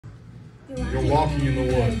You're walking in the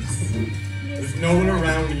woods. There's no one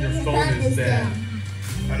around and your phone is dead.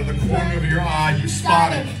 Out of the corner of your eye, you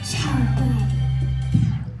spot him.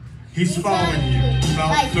 He's following you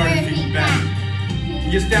about 30 feet back.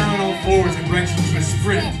 He gets down on all fours and breaks into a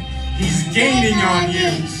sprint. He's gaining on you.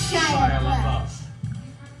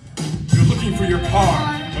 You're looking for your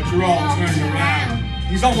car, but you're all turned around.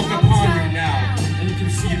 He's almost upon you now, and you can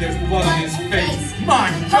see there's blood on his face. My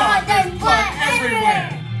God, there's blood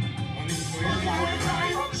everywhere!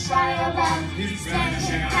 He's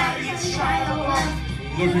vanishing out,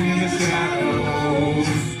 looking in the shadows.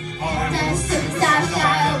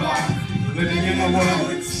 Living in the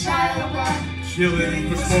woods, chilling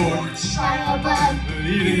for sport,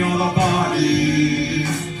 eating all the bodies.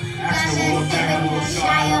 Actual terrible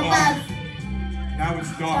Shia. Now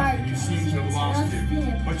it's dark and you seem to have lost him,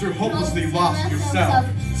 but you're hopelessly lost yourself,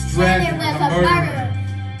 stranded with a murderer.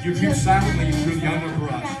 You creep silently through the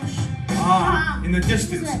underbrush. In the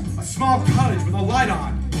distance, a small cottage with a light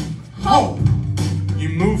on. Hope! You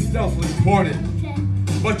move stealthily toward it,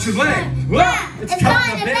 but your leg, it's caught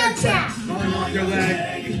in a bear trap. Gnawing off your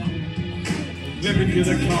leg. Limping to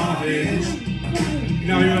the cottage.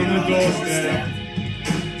 Now you're on the doorstep.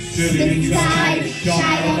 Sitting inside,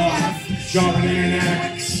 Shia, sharpening an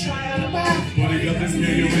axe. Putting up his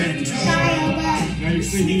new wing. Now you're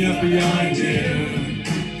sneaking up behind him.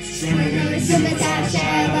 Struggling in the superstar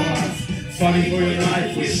Shia. Fighting for your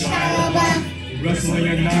life with Shia. Wrestling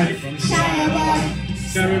a knife from Shia.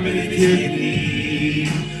 Ceremony kidney.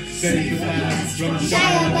 Save the last from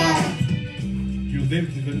Shia. You limp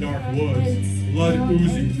through the dark woods, blood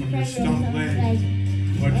oozing from your stumped leg.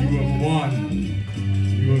 But you have won.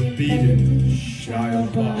 You have beaten Shia.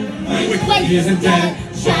 Wait, he isn't dead.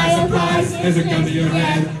 Shia, surprise, there's a gun to your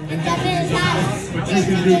head, and death in his eyes. But you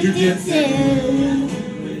can do jujitsu.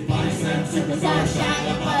 Body slam, superstar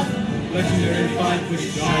Shia. Legendary fight with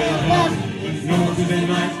Shia. When no one through the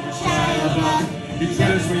night with Shia. You try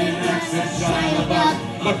to swing an axe at Shia.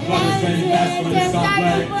 But blood is raining fast from his stumped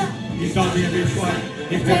leg. He's dodging every swipe.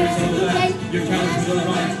 He pivots to the left. You're counting to the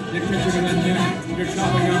right. You catch him in the neck. You're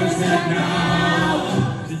chopping out his head now.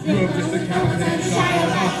 You have just accounted and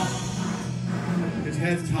Shia. His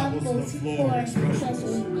head topples to the floor, expressionless.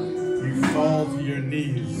 You fall to your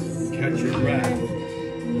knees, catch your breath.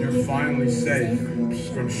 You're finally safe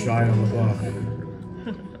from Shia LaBeouf.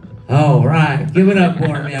 All right, give it up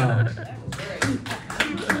for him, y'all.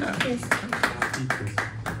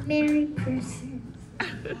 Merry Christmas.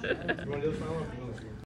 You want to do this one?